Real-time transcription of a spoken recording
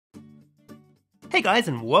Hey guys,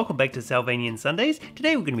 and welcome back to Sylvanian Sundays.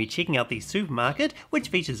 Today we're going to be checking out the supermarket, which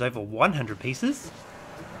features over 100 pieces.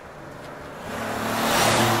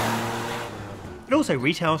 It also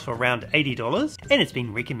retails for around $80 and it's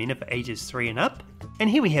been recommended for ages 3 and up. And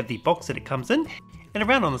here we have the box that it comes in, and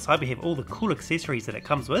around on the side we have all the cool accessories that it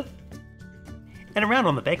comes with. And around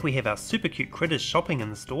on the back we have our super cute critters shopping in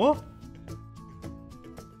the store.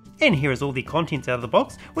 And here is all the contents out of the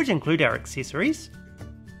box, which include our accessories.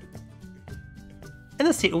 And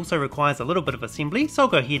this set also requires a little bit of assembly, so I'll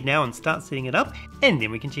go ahead now and start setting it up, and then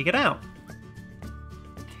we can check it out.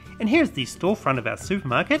 And here's the storefront of our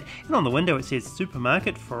supermarket, and on the window it says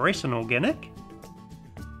Supermarket Fresh and Organic.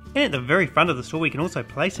 And at the very front of the store we can also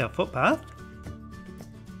place our footpath.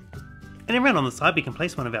 And around on the side we can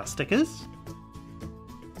place one of our stickers.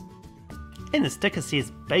 And the sticker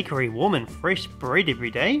says Bakery Warm and Fresh Bread Every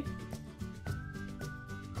Day.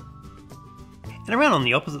 And around on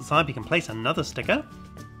the opposite side we can place another sticker.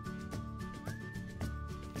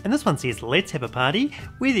 And this one says let's have a party.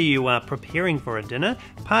 Whether you are preparing for a dinner,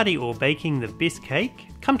 party or baking the best cake,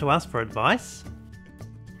 come to us for advice.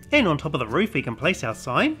 And on top of the roof we can place our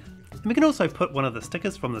sign. And we can also put one of the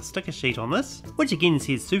stickers from the sticker sheet on this, which again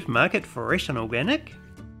says Supermarket Fresh and Organic.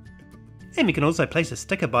 And we can also place a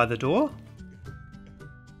sticker by the door.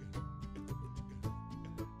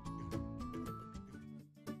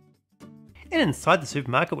 And inside the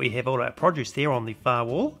supermarket we have all our produce there on the far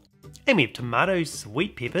wall. And we have tomatoes,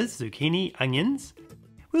 sweet peppers, zucchini, onions.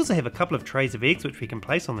 We also have a couple of trays of eggs which we can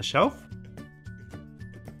place on the shelf.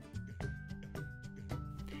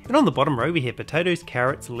 And on the bottom row we have potatoes,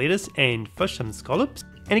 carrots, lettuce and fish and scallops.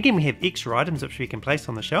 And again we have extra items which we can place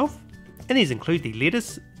on the shelf. And these include the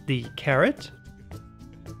lettuce, the carrot,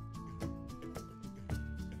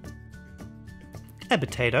 a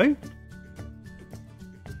potato,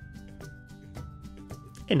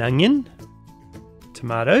 an onion,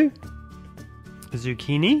 tomato,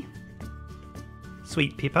 zucchini,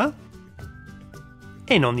 sweet pepper,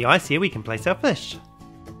 and on the ice here we can place our fish.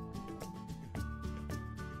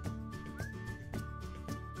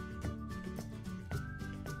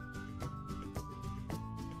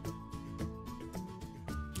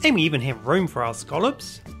 And we even have room for our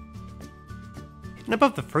scallops. And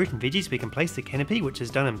above the fruit and veggies we can place the canopy, which is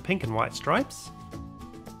done in pink and white stripes.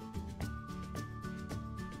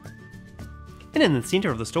 And in the centre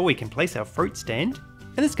of the store we can place our fruit stand,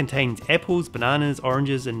 and this contains apples, bananas,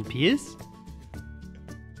 oranges and pears.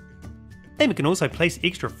 And we can also place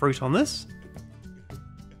extra fruit on this.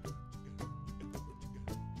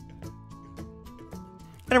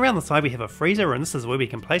 And around the side we have a freezer, and this is where we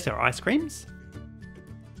can place our ice creams.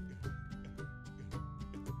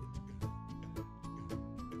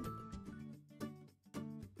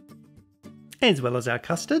 As well as our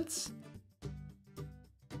custards.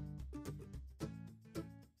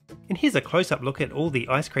 And here's a close-up look at all the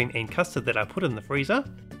ice cream and custard that I put in the freezer.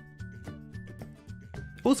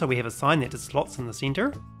 Also we have a sign that just slots in the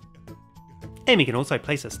centre. And we can also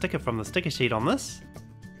place a sticker from the sticker sheet on this.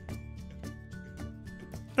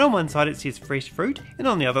 And on one side it says fresh fruit, and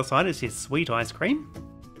on the other side it says sweet ice cream.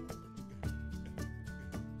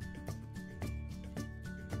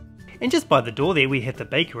 And just by the door there we have the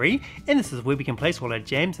bakery, and this is where we can place all our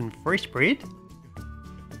jams and fresh bread.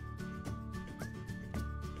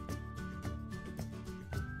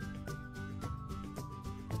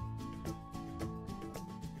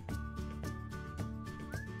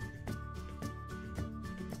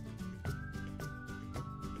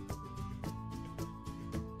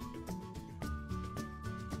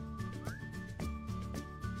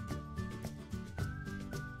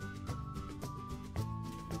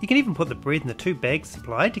 You can even put the bread in the 2 bags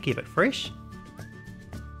supplied to keep it fresh.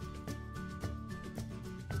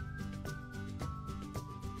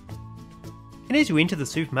 And as you enter the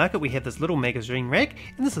supermarket we have this little magazine rack,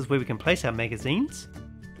 and this is where we can place our magazines.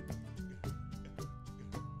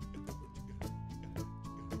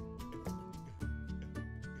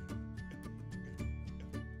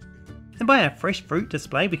 And by our fresh fruit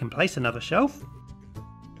display we can place another shelf.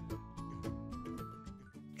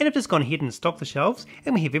 And I've just gone ahead and stocked the shelves,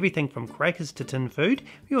 and we have everything from crackers to tin food.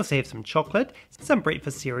 We also have some chocolate, some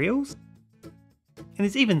breakfast cereals, and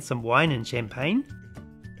there's even some wine and champagne.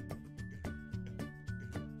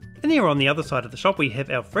 And there on the other side of the shop we have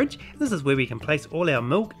our fridge. This is where we can place all our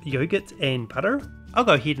milk, yogurts and butter. I'll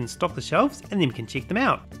go ahead and stock the shelves and then we can check them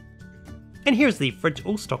out. And here's the fridge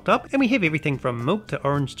all stocked up, and we have everything from milk to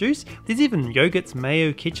orange juice. There's even yogurts,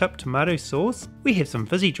 mayo, ketchup, tomato sauce. We have some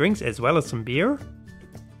fizzy drinks as well as some beer.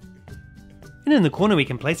 And in the corner we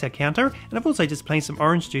can place our counter, and I've also just placed some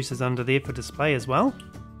orange juices under there for display as well.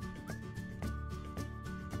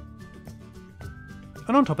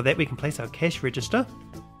 And on top of that we can place our cash register.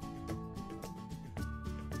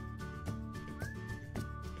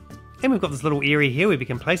 And we've got this little area here where we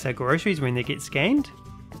can place our groceries when they get scanned.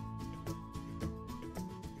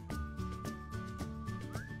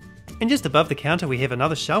 And just above the counter we have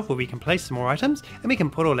another shelf where we can place some more items, and we can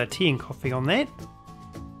put all our tea and coffee on that.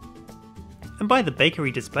 And by the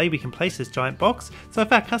bakery display we can place this giant box, so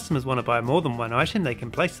if our customers want to buy more than one item they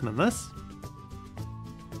can place them in this.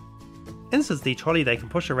 And this is the trolley they can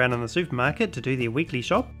push around in the supermarket to do their weekly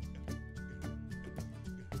shop.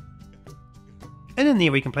 And in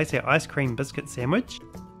there we can place our ice cream biscuit sandwich,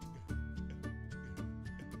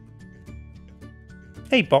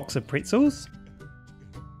 a box of pretzels,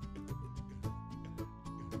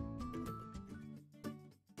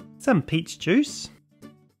 some peach juice,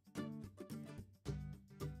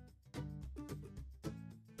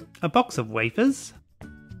 a box of wafers,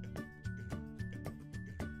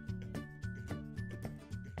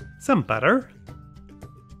 some butter,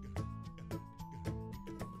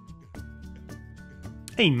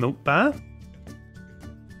 a milk bar,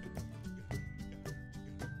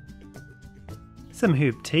 some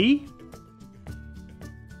herb tea,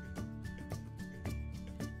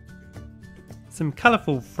 some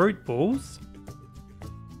colourful fruit balls,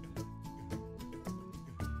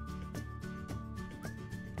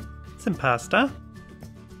 some pasta,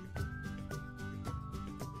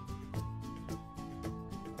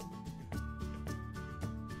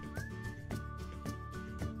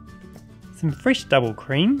 some fresh double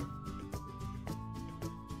cream,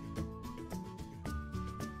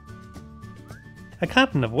 a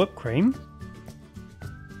carton of whipped cream,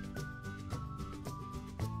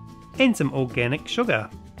 and some organic sugar.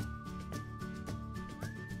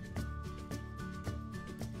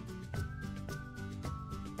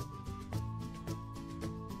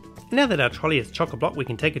 Now that our trolley is chock-a-block, we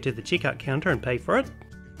can take it to the checkout counter and pay for it.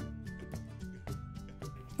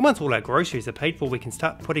 And once all our groceries are paid for, we can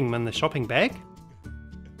start putting them in the shopping bag.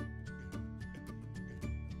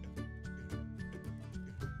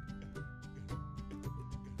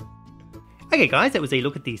 Okay guys, that was a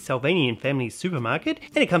look at the Sylvanian family supermarket,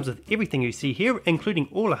 and it comes with everything you see here, including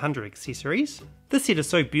all 100 accessories. This set is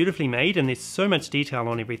so beautifully made and there's so much detail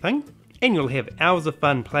on everything, and you'll have hours of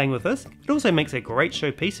fun playing with this. It also makes a great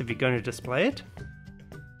showpiece if you're going to display it.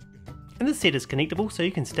 And this set is connectable so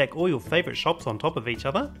you can stack all your favourite shops on top of each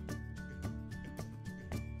other.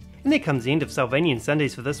 And there comes the end of Sylvanian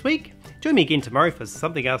Sundays for this week. Join me again tomorrow for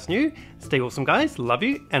something else new. Stay awesome guys, love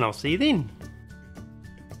you, and I'll see you then.